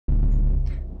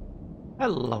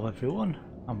Hello everyone,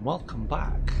 and welcome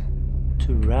back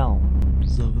to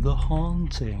Realms of the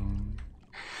Haunting.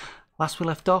 Last we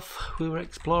left off, we were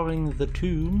exploring the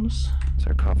tombs.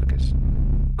 Sarcophagus.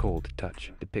 Cold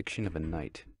touch. Depiction of a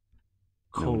knight.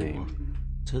 No Cold name.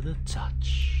 to the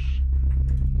touch.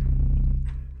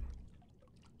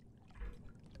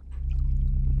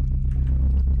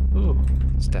 Ooh.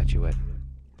 Statuette.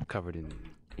 Covered in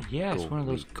Yeah, it's gold one of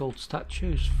those leaf. gold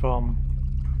statues from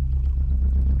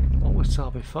what we saw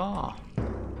before.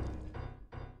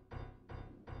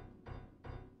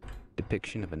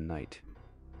 Depiction of a knight.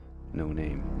 No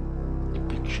name.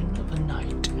 Depiction of a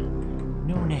knight.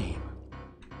 No name.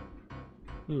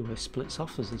 Ooh, it splits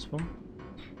off as this one.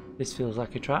 This feels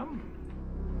like a trap.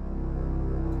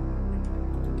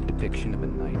 Depiction of a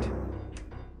knight.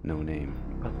 No name.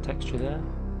 Got texture there.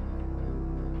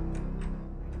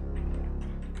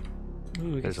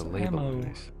 Ooh, we There's get a some label ammo. on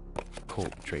this.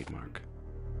 Colt trademark.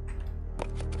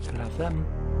 Could have them.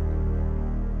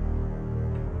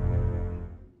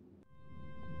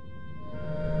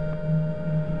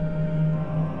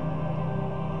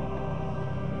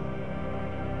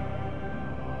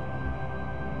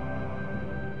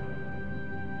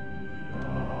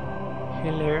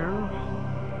 Hello.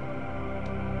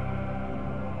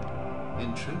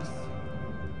 In truth,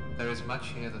 there is much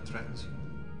here that threatens you,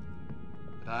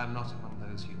 but I am not among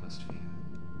those you must fear.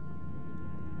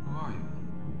 Who are you?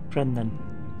 Brendan.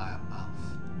 I am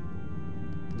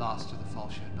Alf, last of the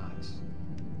Falshire Knights.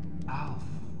 Alf.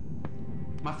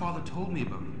 My father told me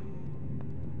about you.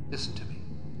 Listen to me,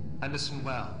 and listen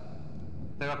well.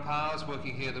 There are powers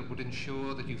working here that would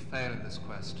ensure that you fail in this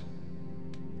quest,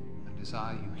 and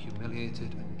desire you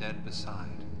humiliated and dead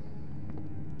beside.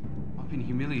 I've been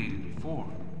humiliated before.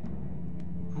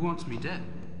 Who wants me dead?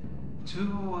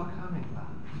 Two are coming,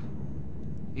 Alf.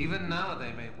 Even now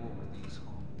they may walk these halls.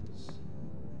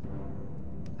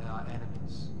 They are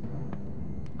enemies,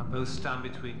 and both stand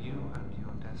between you and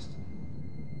your destiny.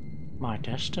 My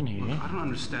destiny. Look, I don't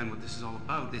understand what this is all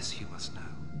about. This you must know.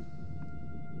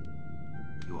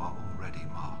 You are already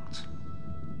marked.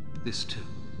 This too.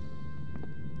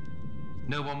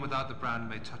 No one without the brand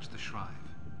may touch the shrine.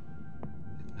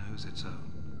 It knows its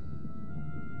own.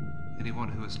 Anyone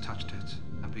who has touched it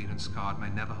and been scarred may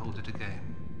never hold it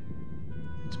again.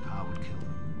 Its power would kill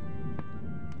them.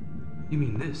 You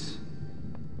mean this?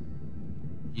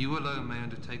 You alone may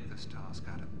undertake this task,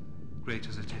 Adam, great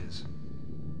as it is.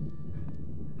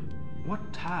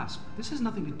 What task? This has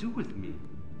nothing to do with me.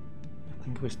 I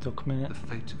think we're still coming The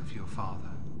fate of your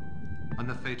father, and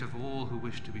the fate of all who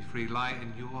wish to be free, lie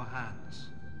in your hands.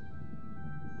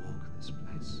 Walk this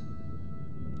place.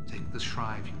 Take the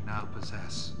shrive you now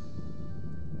possess.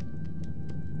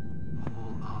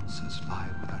 All answers lie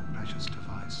with that precious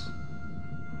device.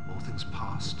 All things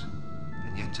past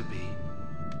and yet to be.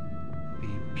 Be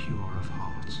pure of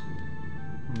heart.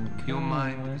 Okay. Your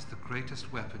mind is the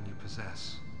greatest weapon you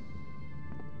possess.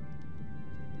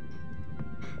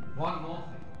 One more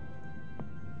thing.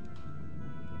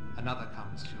 Another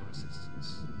comes to your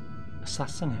assistance.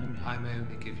 Assassinate me. I may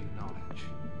only give you knowledge.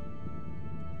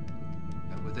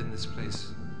 And within this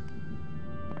place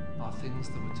are things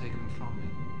that were taken from me.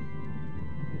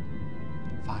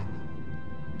 Find them.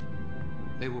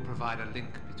 They will provide a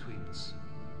link between us.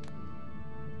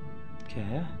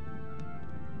 Okay.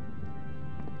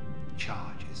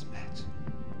 Charge is met.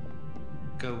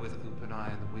 Go with open eye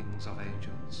and the wings of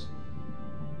angels.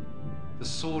 The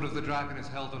sword of the dragon is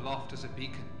held aloft as a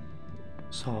beacon.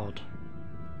 Sword.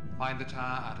 Find the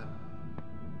tower, Adam.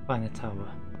 Find the tower.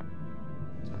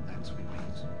 Till next we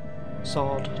meet.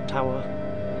 Sword, tower.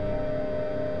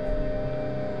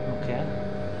 Okay.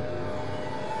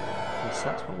 Guess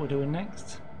that's what we're doing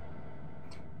next.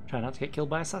 Try not to get killed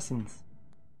by assassins.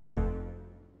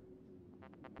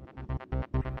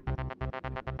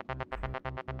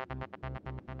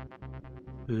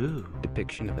 Ooh,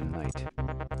 Depiction of a knight.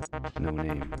 No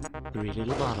name. 3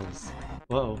 little bottles.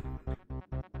 Whoa.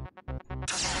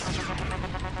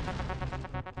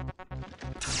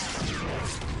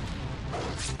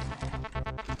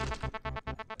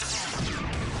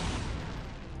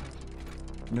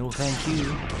 No thank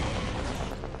you.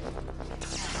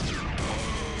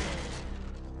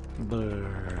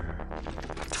 Brr.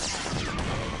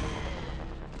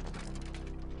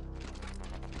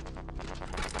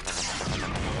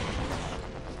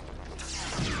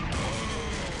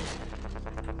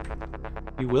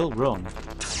 You will run,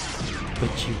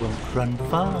 but you won't run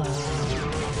far.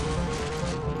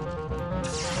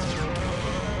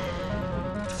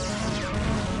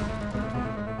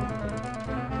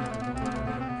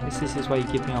 This is why you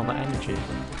give me all that energy.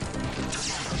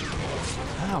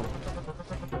 Ow!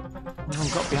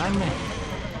 I've got behind me.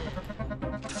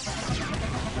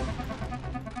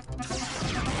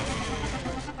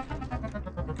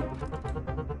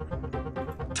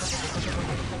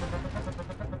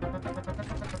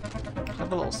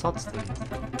 Have a little sods these.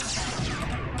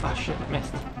 Ah shit,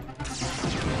 missed.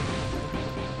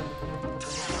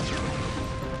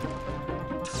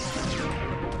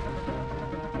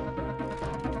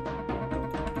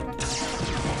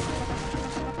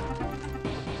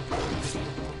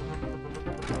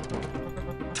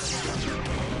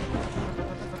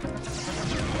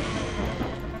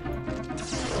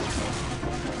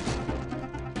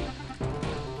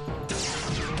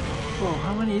 Whoa,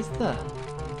 how many is there?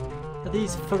 Are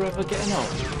these forever getting up?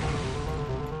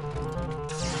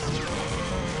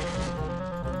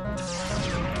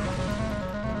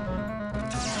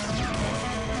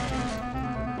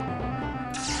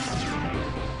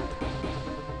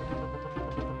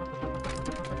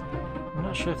 I'm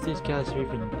not sure if these guys are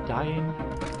even dying.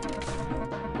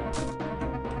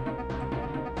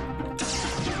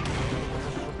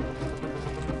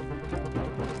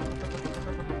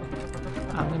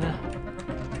 I'm gonna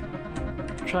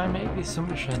try and make the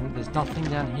assumption there's nothing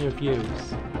down here of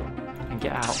use and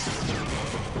get out.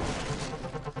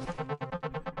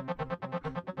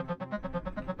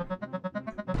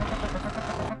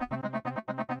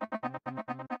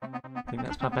 I think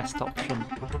that's my best option.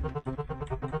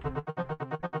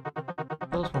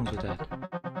 Those ones are dead.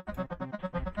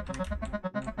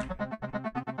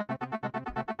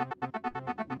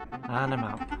 And I'm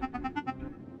out.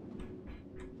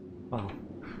 Well,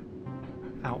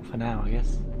 out for now, I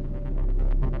guess.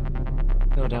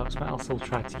 No doubt Smells will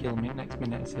try to kill me next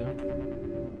minute or so.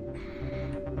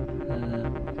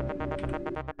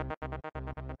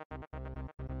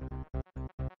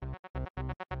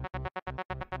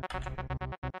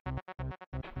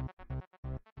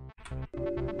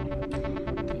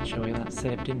 Don't show you that's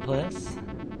saved in place.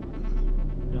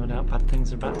 No doubt bad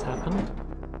things are about to happen.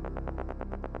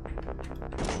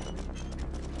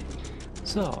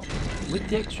 So, with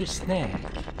the extra snake,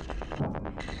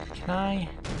 can I...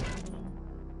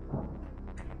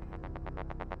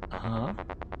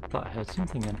 thought I heard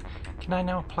something then. Can I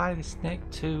now apply the snake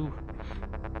to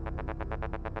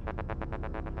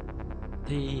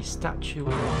the statue?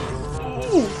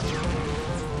 Ooh!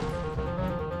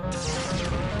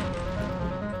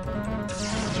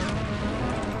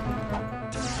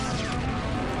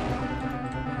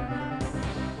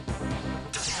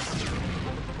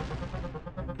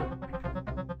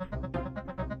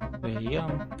 There you go.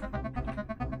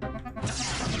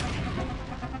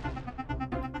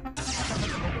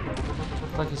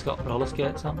 Looks like he's got roller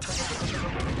skates on. Did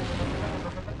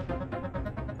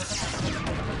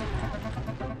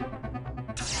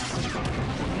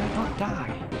I not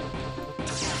die?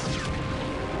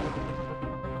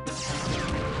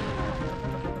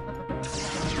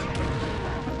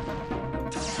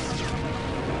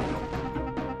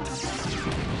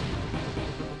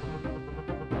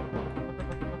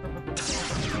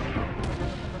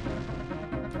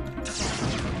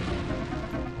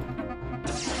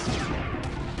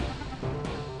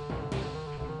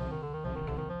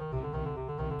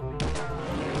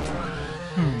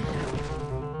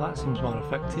 That seems more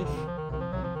effective.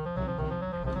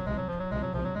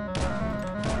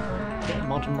 Get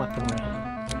modern weaponry.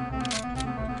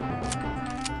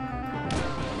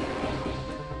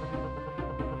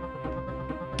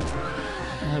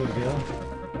 There we go.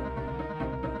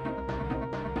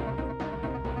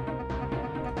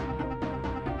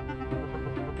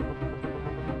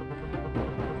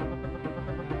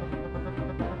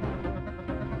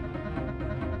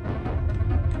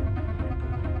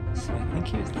 I think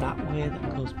it was that way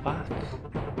that goes back.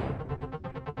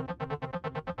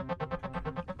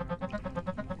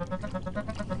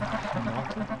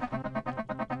 Water?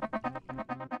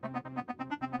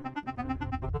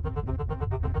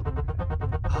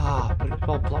 Ah, but it's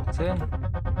all blocked in.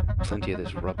 Plenty of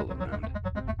this rubble around.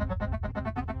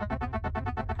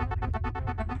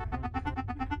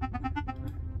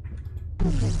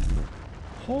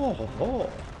 Ho ho ho!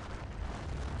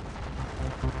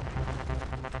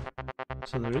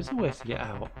 So there is a way to get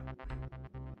out.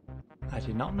 I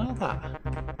did not know that.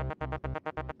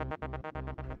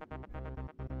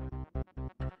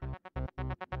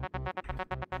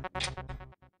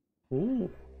 Ooh.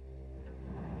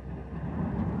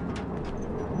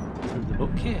 Through the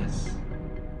bookcase.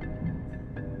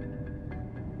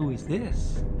 Who is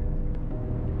this?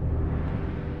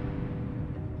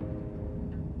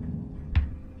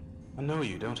 I know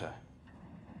you, don't I?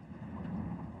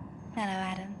 Hello,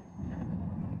 Adam.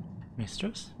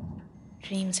 Mistress?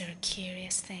 Dreams are a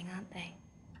curious thing, aren't they?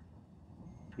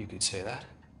 You could say that.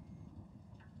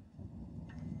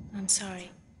 I'm sorry.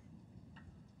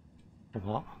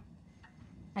 What?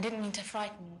 I didn't mean to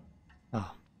frighten you.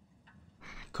 Oh.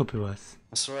 Could be worse.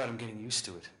 That's alright, I'm getting used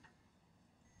to it.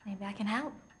 Maybe I can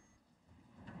help.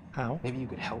 How? Maybe you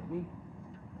could help me?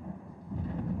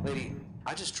 Lady,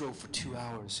 I just drove for 2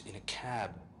 hours in a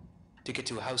cab to get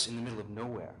to a house in the middle of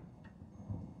nowhere.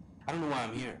 I don't know why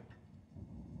I'm here.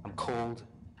 I'm cold.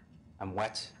 I'm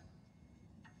wet.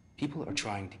 People are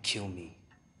trying to kill me.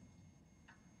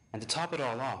 And to top it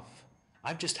all off,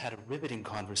 I've just had a riveting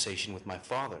conversation with my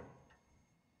father.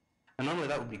 And normally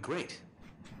that would be great.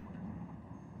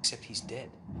 Except he's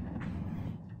dead.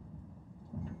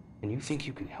 And you think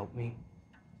you can help me?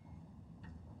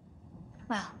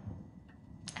 Well,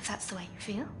 if that's the way you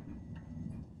feel.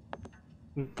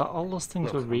 That all those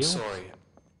things were Look, real? I'm sorry.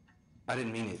 I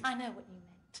didn't mean it. I know what you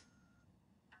meant.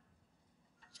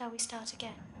 Shall we start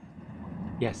again?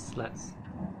 Yes, let's.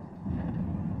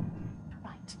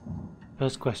 Right.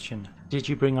 First question. Did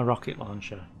you bring a rocket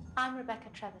launcher? I'm Rebecca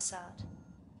Trevisard.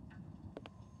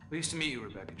 Pleased to meet you,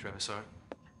 Rebecca Trevisard.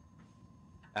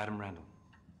 Adam Randall.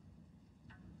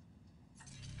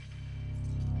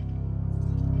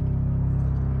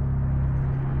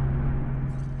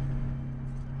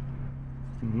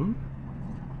 Hmm?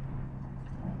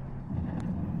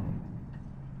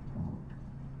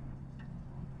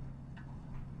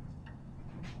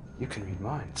 You can read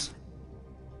minds.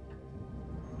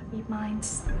 Read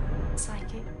minds,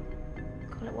 psychic,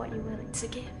 call it what you will, it's a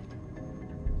gift.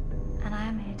 And I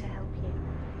am here to help you.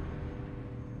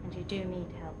 And you do need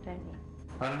help, don't you?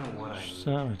 I don't know what I need.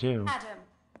 Certainly do. Adam,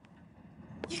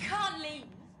 you can't leave.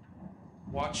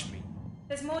 Watch me.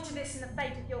 There's more to this than the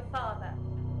fate of your father.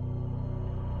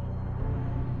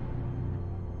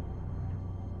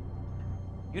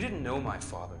 You didn't know my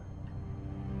father.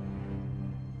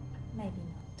 Maybe not.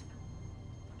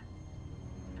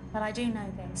 But I do know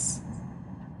this.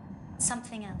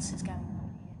 Something else is going on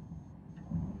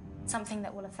here. Something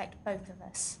that will affect both of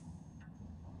us.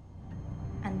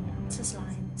 And the answers lie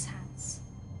in his hands.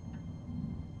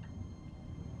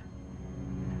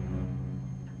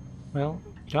 Well,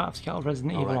 you don't have to get all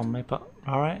Resident Evil Alright. on me, but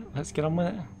alright, let's get on with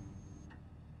it.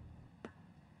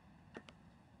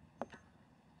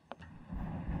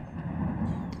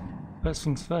 First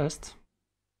things first,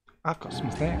 I've got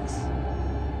some things.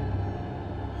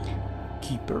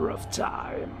 Keeper of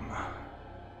Time.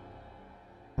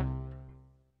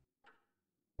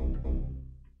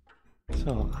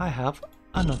 So, I have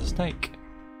another snake.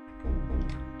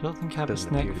 Don't think I have a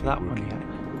Doesn't snake appear to for be that one working. yet.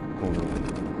 Hold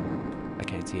on. I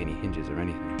can't see any hinges or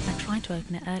anything. I tried to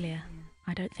open it earlier.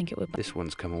 I don't think it would. This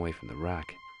one's come away from the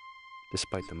rack.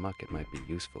 Despite the muck, it might be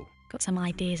useful. Got some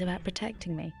ideas about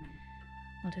protecting me.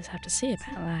 I'll just have to see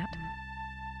about that.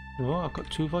 Oh, I've got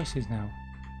two voices now.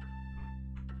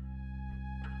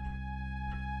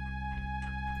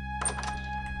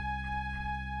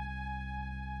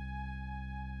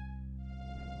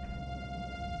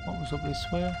 What was up this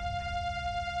way?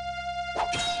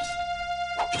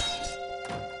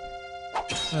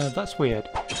 That's weird.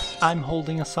 I'm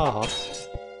holding a sword.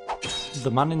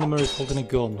 The man in the mirror is holding a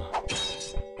gun.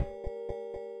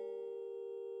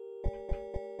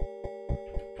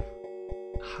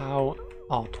 How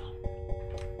odd.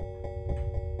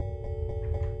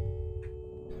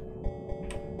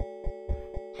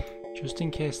 Just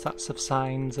in case that's of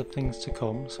signs of things to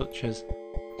come, such as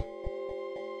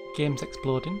games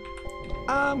exploding,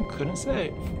 I'm gonna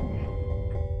save.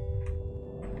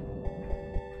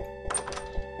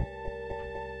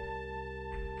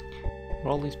 Are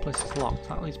all these places locked?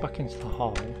 That leads back into the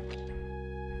hall.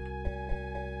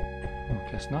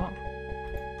 I guess not.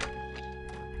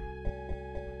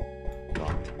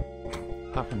 Locked.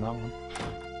 Apart from that one.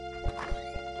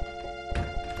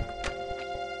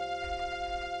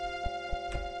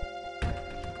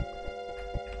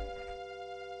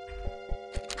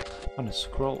 And a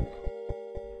scroll.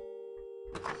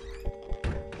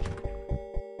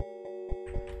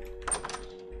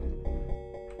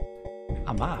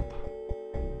 A map.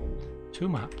 Two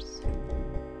maps.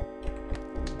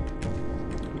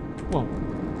 Whoa.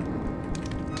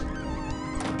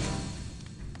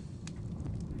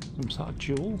 Some sort of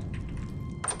jewel.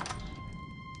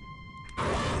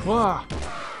 Whoa!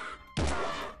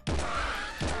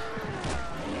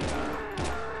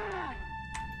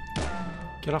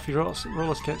 Get off your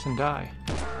roller skates and die.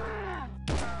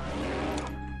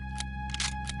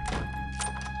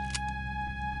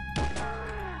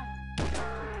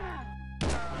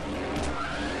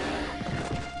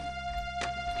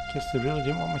 Guess they really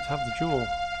didn't want me to have the jewel.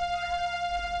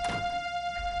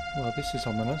 Well, this is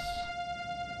ominous.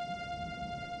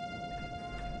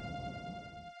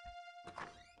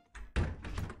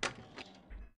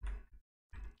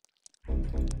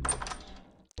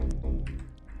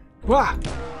 Wah!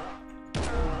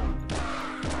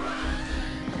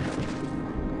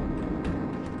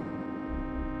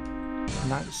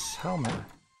 Knight's helmet.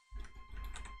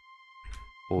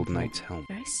 Old knight's helm.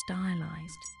 Very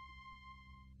stylized.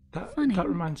 That Funny. that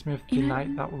reminds me of the You know,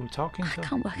 knight that we were talking I to.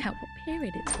 can't work out what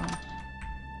period it's from.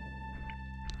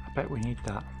 I bet we need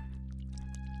that.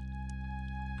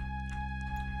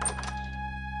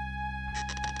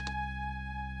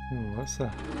 Ooh, what's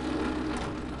that?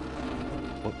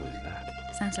 What was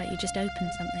that? Sounds like you just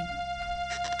opened something.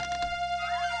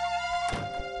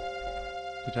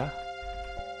 Did I?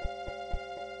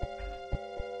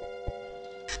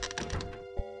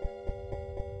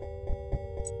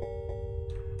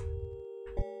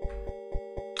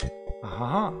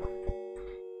 Aha!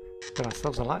 Got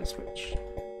ourselves a light switch.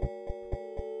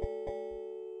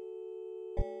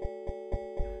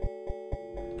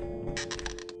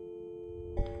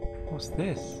 What's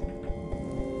this?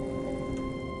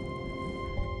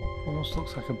 Almost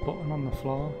looks like a button on the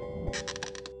floor.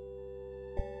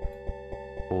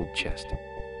 Old chest.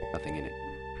 Nothing in it.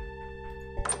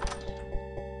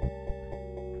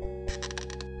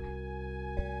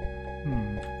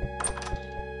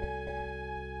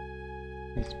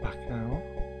 It's back out.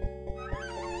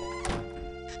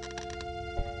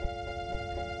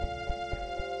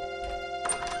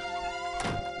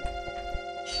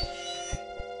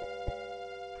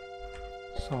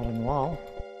 Sword on the wall.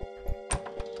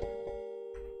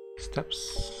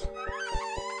 Steps.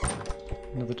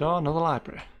 Another door, another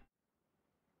library.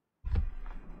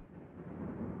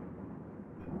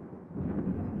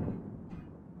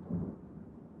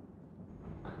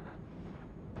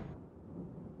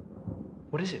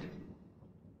 What is it?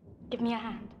 Give me a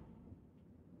hand.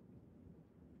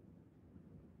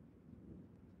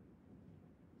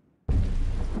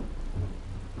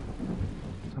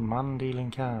 A man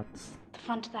dealing cards. The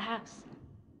front of the house.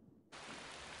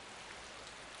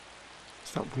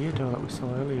 It's that weirdo that we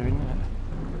saw earlier, isn't it?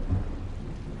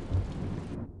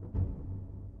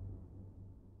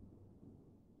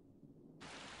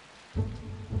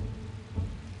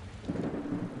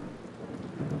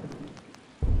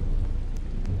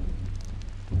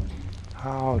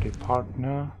 Howdy,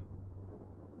 partner.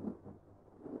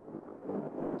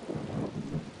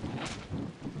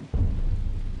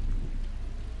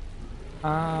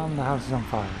 And the house is on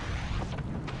fire.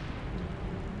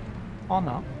 Or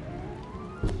not.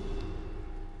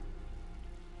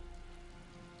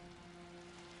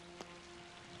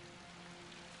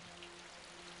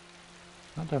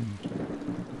 Madam.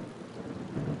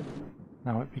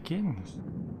 Now it begins.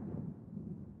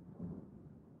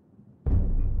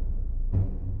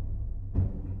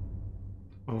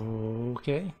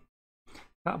 Okay.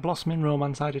 That blossoming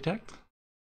romance I detect.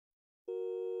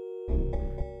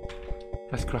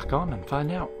 Let's crack on and find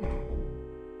out.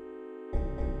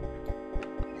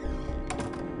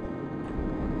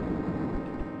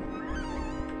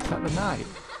 Is that the night?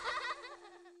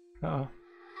 Uh-oh.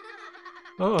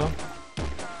 Uh-oh.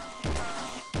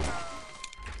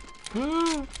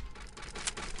 Ah.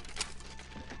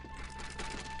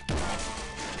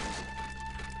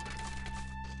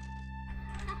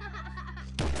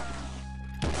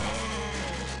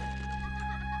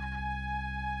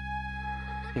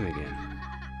 Him again.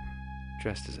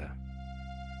 Dressed as a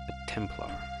Templar.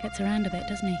 Gets around a bit,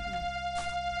 doesn't he?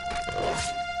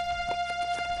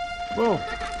 Whoa!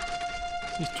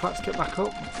 These twats get back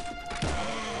up.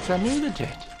 So I knew they did.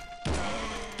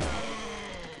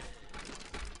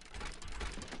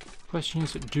 Question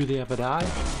is, do they ever die?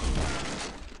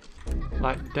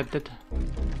 Like dead?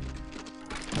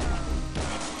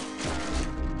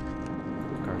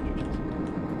 Cartridges.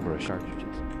 For a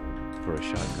cartridges. For a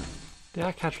shotgun. They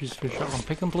are cartridges for a shotgun.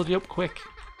 Pick them bloody up quick.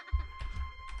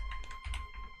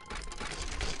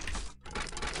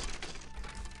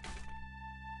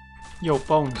 Yo,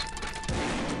 Bones.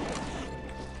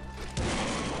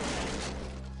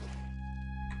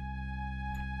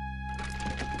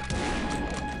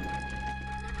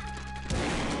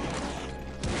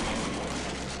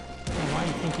 Why do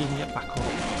you think he can get back up?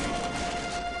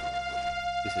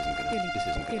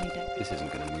 This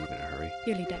isn't gonna move in a hurry.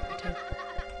 Purely decorative.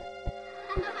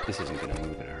 This isn't gonna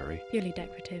move in a hurry. Purely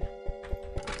decorative.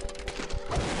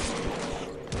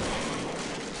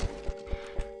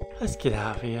 Let's get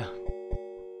out of here.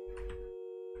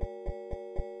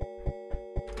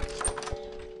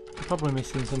 I'm probably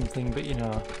missing something, but you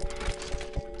know,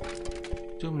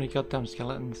 too many goddamn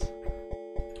skeletons.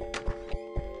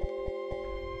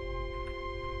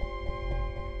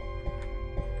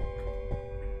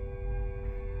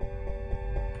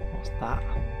 What's that?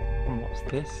 And what's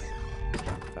this?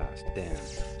 Fast. Damn.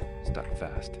 Stuck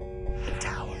fast. The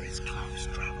tower is closed,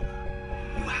 traveler.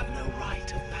 You have no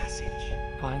right of passage.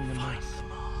 Find the Find mask. the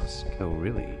mask. Oh,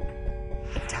 really?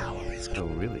 The tower is Oh,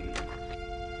 really?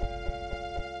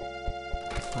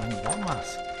 Find what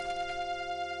mask?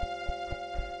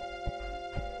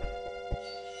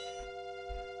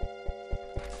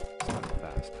 Stuck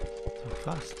fast. So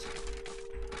fast.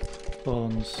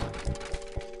 Bones.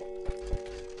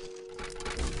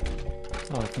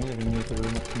 Oh, I think they've moved the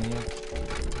room up in here.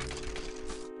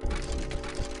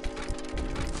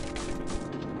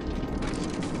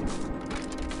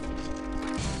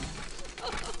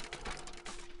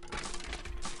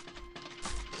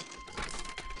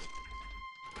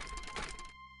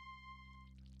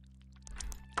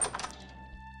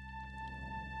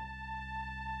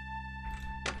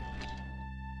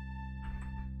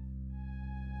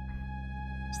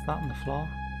 Is that on the floor?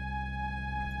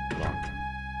 Locked.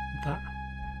 That?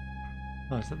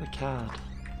 Oh, is that the card?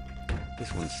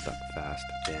 This one's stuck fast.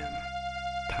 Damn.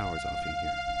 Power's off in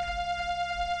here.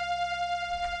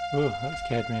 Oh, that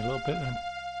scared me a little bit then.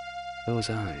 Those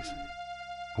eyes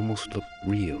almost look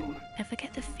real. Ever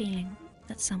get the feeling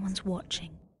that someone's watching?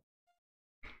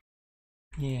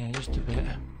 Yeah, just a bit.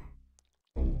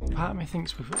 Part of me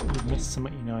thinks we've missed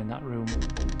something, you know, in that room.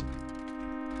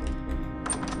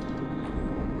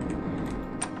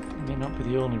 It may not be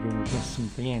the only room we've missed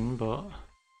something in, but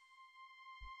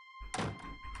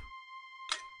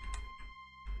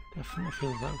definitely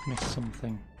feel that we've missed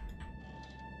something.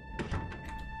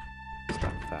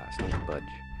 Stuck fast. Don't budge.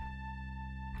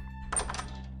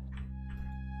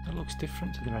 That looks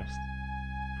different to the rest.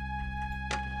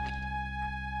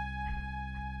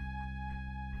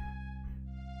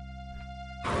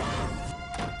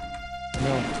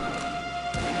 No,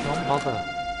 don't bother.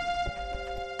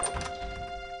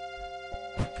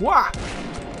 What?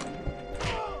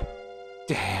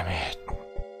 Damn it.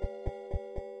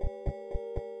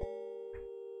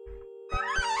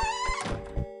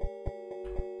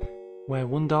 Where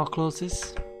one door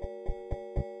closes,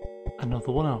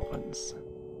 another one opens.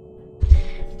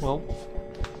 Well,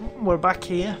 we're back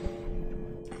here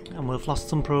and we've lost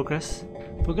some progress.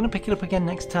 We're going to pick it up again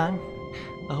next time.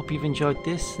 I hope you've enjoyed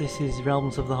this. This is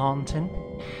Realms of the Haunting.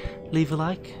 Leave a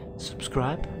like,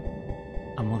 subscribe,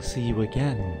 and we'll see you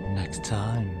again next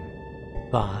time.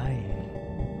 Bye.